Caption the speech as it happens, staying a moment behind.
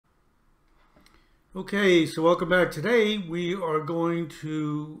Okay, so welcome back. Today we are going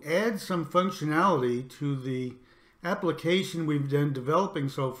to add some functionality to the application we've been developing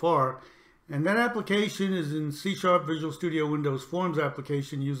so far. And that application is in C# Visual Studio Windows Forms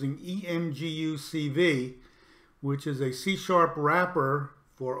application using EmguCV, which is a C# wrapper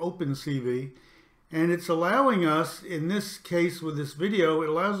for OpenCV. And it's allowing us, in this case with this video, it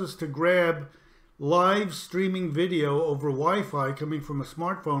allows us to grab live streaming video over Wi-Fi coming from a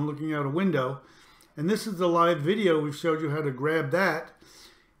smartphone looking out a window. And this is the live video. We've showed you how to grab that.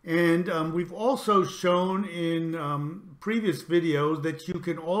 And we've also shown in previous videos that you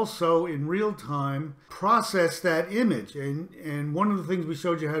can also, in real time, process that image. And one of the things we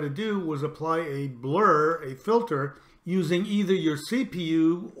showed you how to do was apply a blur, a filter, using either your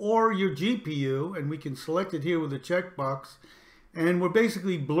CPU or your GPU. And we can select it here with a checkbox. And we're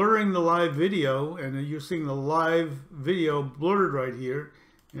basically blurring the live video. And you're seeing the live video blurred right here.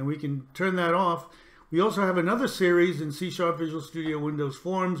 And we can turn that off. We also have another series in C# Visual Studio Windows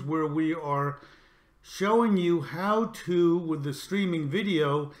Forms where we are showing you how to, with the streaming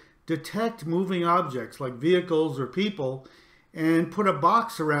video, detect moving objects like vehicles or people and put a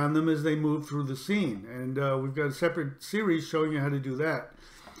box around them as they move through the scene. And we've got a separate series showing you how to do that.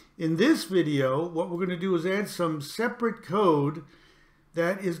 In this video, what we're going to do is add some separate code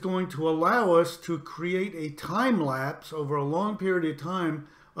that is going to allow us to create a time lapse over a long period of time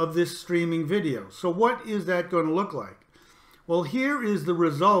of this streaming video. So what is that going to look like? Well, here is the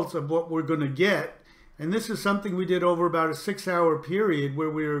results of what we're going to get. And this is something we did over about a 6-hour period where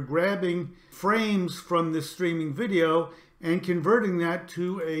we were grabbing frames from this streaming video and converting that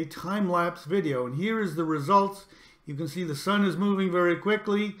to a time-lapse video. And here is the results. You can see the sun is moving very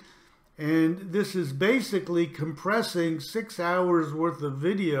quickly. And this is basically compressing 6 hours worth of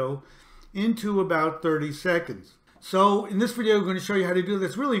video into about 30 seconds. So in this video, we're going to show you how to do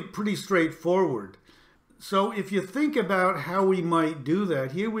this. Really pretty straightforward. So if you think about how we might do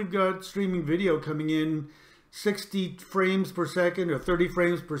that, here we've got streaming video coming in 60 frames per second or 30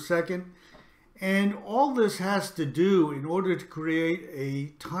 frames per second. And all this has to do in order to create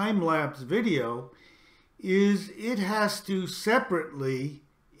a time-lapse video is it has to separately,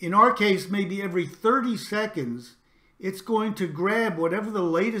 in our case, maybe every 30 seconds, it's going to grab whatever the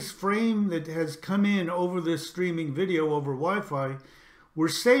latest frame that has come in over this streaming video over Wi-Fi. We're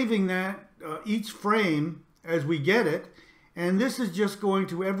saving that each frame as we get it. And this is just going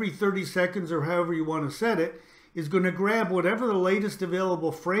to every 30 seconds or however you want to set it, is going to grab whatever the latest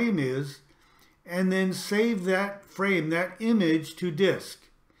available frame is and then save that frame, that image, to disk.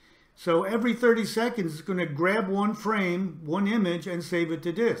 So every 30 seconds, it's going to grab one frame, one image, and save it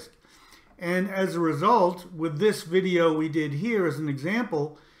to disk. And as a result, with this video we did here as an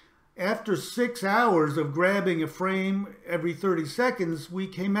example, after 6 hours of grabbing a frame every 30 seconds, we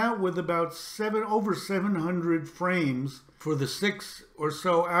came out with about over 700 frames for the 6 or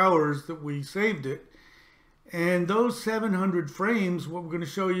so hours that we saved it. And those 700 frames, what we're going to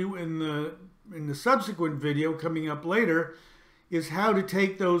show you in the subsequent video coming up later, is how to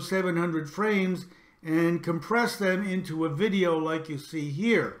take those 700 frames and compress them into a video like you see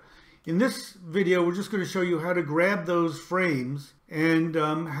here. In this video, we're just going to show you how to grab those frames and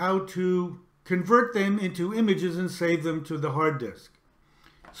how to convert them into images and save them to the hard disk.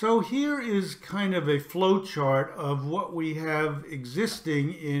 So here is kind of a flow chart of what we have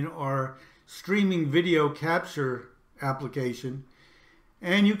existing in our streaming video capture application.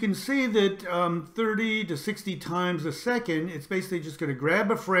 And you can see that 30 to 60 times a second, it's basically just going to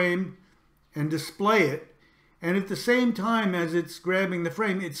grab a frame and display it. And at the same time as it's grabbing the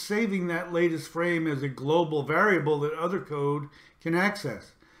frame, it's saving that latest frame as a global variable that other code can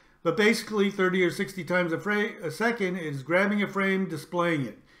access. But basically 30 or 60 times a second is grabbing a frame, displaying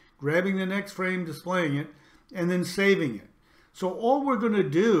it, grabbing the next frame, displaying it, and then saving it. So all we're going to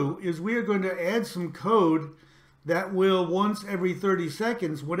do is we are going to add some code that will, once every 30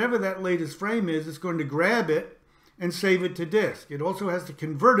 seconds, whatever that latest frame is, it's going to grab it and save it to disk. It also has to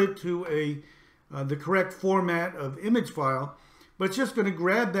convert it to the correct format of image file, but it's just going to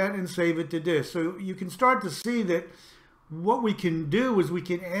grab that and save it to disk. So you can start to see that what we can do is we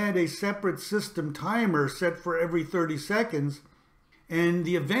can add a separate system timer set for every 30 seconds. And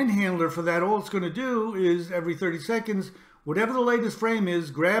the event handler for that, all it's going to do is every 30 seconds, whatever the latest frame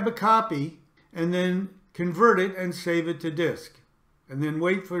is, grab a copy and then convert it and save it to disk. And then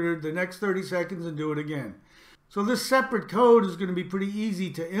wait for the next 30 seconds and do it again. So this separate code is going to be pretty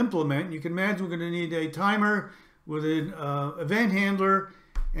easy to implement. You can imagine we're going to need a timer with an event handler,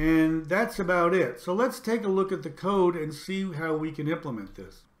 and that's about it. So let's take a look at the code and see how we can implement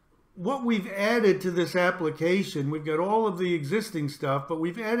this. what we've added to this application, we've got all of the existing stuff, but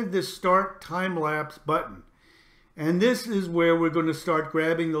we've added this Start Time-Lapse button. And this is where we're going to start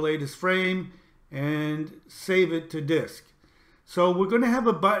grabbing the latest frame and save it to disk. So we're going to have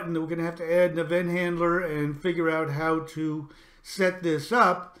a button that we're going to have to add an event handler and figure out how to set this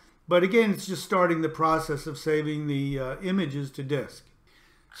up. But again, it's just starting the process of saving the images to disk.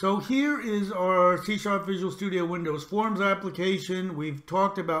 So here is our C# Visual Studio Windows Forms application. We've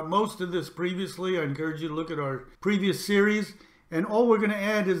talked about most of this previously. I encourage you to look at our previous series. And all we're going to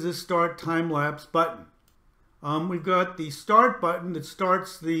add is this Start Time-Lapse button. We've got the Start button that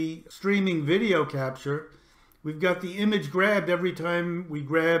starts the streaming video capture. We've got the image grabbed every time we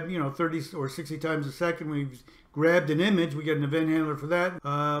grab, 30 or 60 times a second. We've grabbed an image. We get an event handler for that.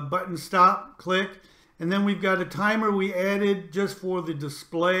 Button stop, click. And then we've got a timer we added just for the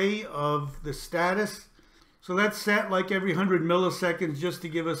display of the status. So that's set like every 100 milliseconds just to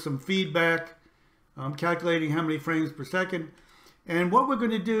give us some feedback, calculating how many frames per second. And what we're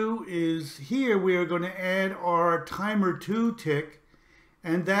going to do is here we are going to add our timer 2 tick,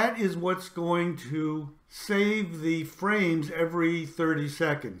 and that is what's going to save the frames every 30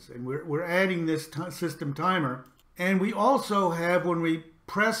 seconds. And we're adding this system timer. And we also have, when we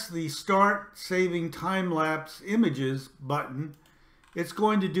press the Start Saving Time-Lapse Images button, it's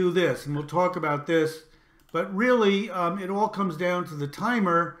going to do this, and we'll talk about this. But really, it all comes down to the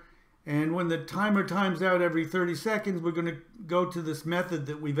timer, and when the timer times out every 30 seconds, we're going to go to this method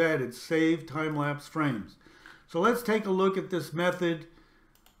that we've added, Save Time-Lapse Frames. So let's take a look at this method,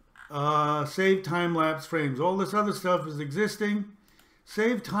 Save Time-Lapse Frames. All this other stuff is existing.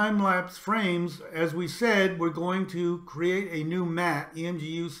 Save time-lapse frames, as we said, we're going to create a new mat,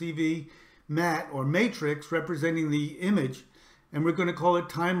 EmguCV mat or matrix representing the image, and we're going to call it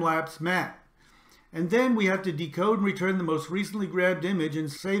time-lapse mat. And then we have to decode and return the most recently grabbed image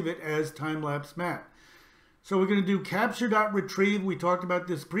and save it as time-lapse mat. So we're going to do capture.retrieve, we talked about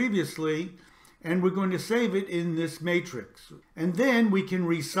this previously, and we're going to save it in this matrix. And then we can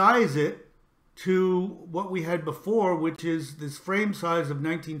resize it to what we had before, which is this frame size of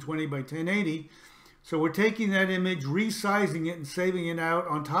 1920 by 1080. So we're taking that image, resizing it, and saving it out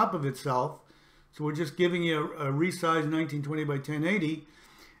on top of itself. So we're just giving it a resized 1920 by 1080.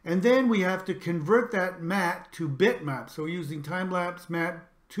 And then we have to convert that mat to bitmap. So we're using time-lapse mat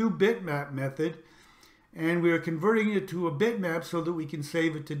to bitmap method. And we are converting it to a bitmap so that we can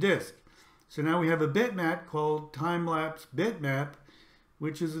save it to disk. So now we have a bitmap called time-lapse bitmap,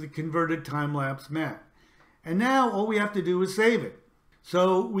 which is the converted time-lapse mat. And now all we have to do is save it.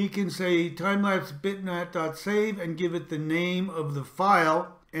 So we can say time-lapse bitmap.save and give it the name of the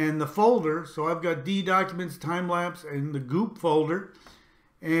file and the folder. So I've got D documents, time-lapse, and the goop folder.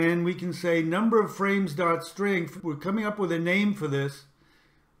 And we can say number of frames.string. We're coming up with a name for this,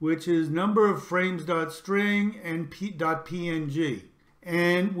 which is number of frames.string and .png.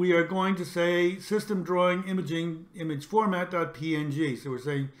 And we are going to say system drawing imaging image format.png. So we're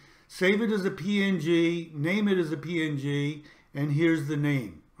saying save it as a PNG, name it as a PNG, and here's the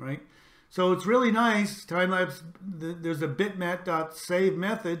name, right? So it's really nice. Time-lapse, there's a bitmap.save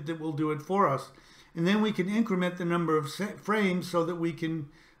method that will do it for us. And then we can increment the number of frames so that we can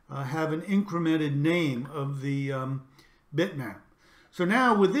have an incremented name of the bitmap. So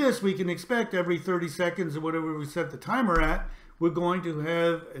now with this, we can expect every 30 seconds or whatever we set the timer at, we're going to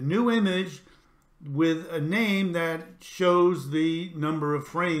have a new image with a name that shows the number of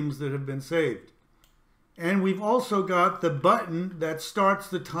frames that have been saved. And we've also got the button that starts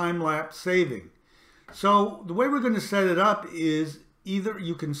the time-lapse saving. So the way we're going to set it up is either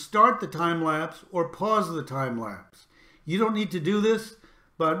you can start the time-lapse or pause the time-lapse. You don't need to do this,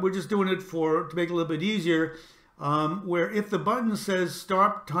 but we're just doing it to make it a little bit easier, where if the button says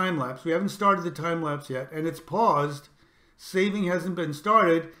start time-lapse, we haven't started the time-lapse yet, and it's paused, saving hasn't been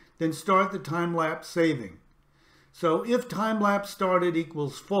started, then start the time-lapse saving. So if time-lapse started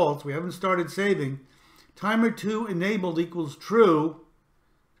equals false, we haven't started saving, timer 2 enabled equals true,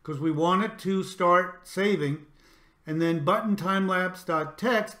 because we want it to start saving, and then button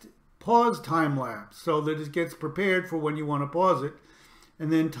time-lapse.text pause time-lapse, so that it gets prepared for when you want to pause it,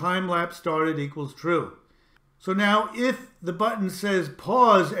 and then time-lapse started equals true. So now if the button says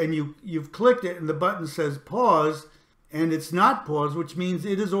pause and you've clicked it and the button says pause, and it's not paused, which means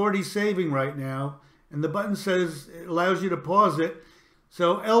it is already saving right now, and the button says it allows you to pause it.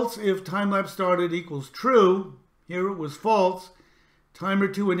 So else if time-lapse started equals true, here it was false, timer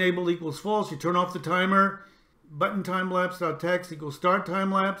 2 enabled equals false, you turn off the timer, button time-lapse.text equals start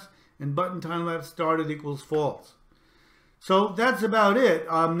time-lapse, and button time-lapse started equals false. So that's about it.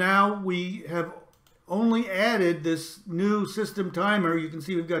 Now we have only added this new system timer. You can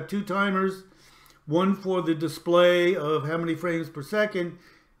see we've got two timers, one for the display of how many frames per second,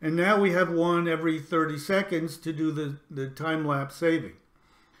 and now we have one every 30 seconds to do the time-lapse saving.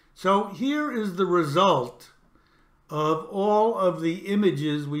 So here is the result of all of the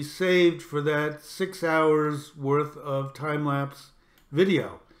images we saved for that 6 hours worth of time-lapse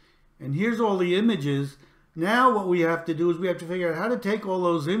video. And here's all the images. Now what we have to do is we have to figure out how to take all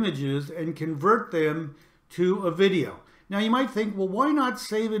those images and convert them to a video. Now you might think, well, why not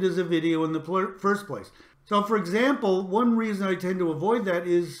save it as a video in the first place? So for example, one reason I tend to avoid that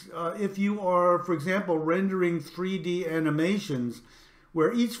is if you are, for example, rendering 3D animations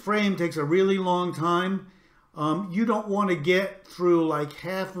where each frame takes a really long time, you don't want to get through like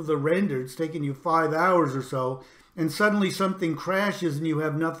half of the render. It's taking you 5 hours or so, and suddenly something crashes and you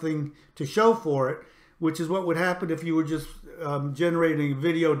have nothing to show for it, which is what would happen if you were just generating a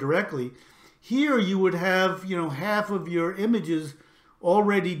video directly. Here you would have, half of your images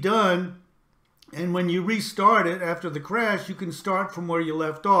already done, and when you restart it after the crash, you can start from where you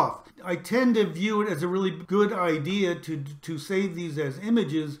left off. I tend to view it as a really good idea to save these as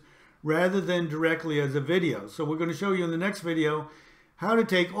images rather than directly as a video. So we're going to show you in the next video how to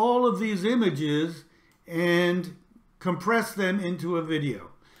take all of these images and compress them into a video.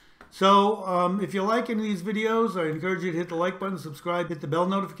 So if you like any of these videos, I encourage you to hit the like button, subscribe, hit the bell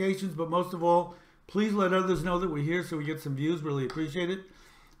notifications, but most of all, please let others know that we're here so we get some views. Really appreciate it.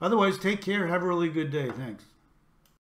 Otherwise, take care. Have a really good day. Thanks.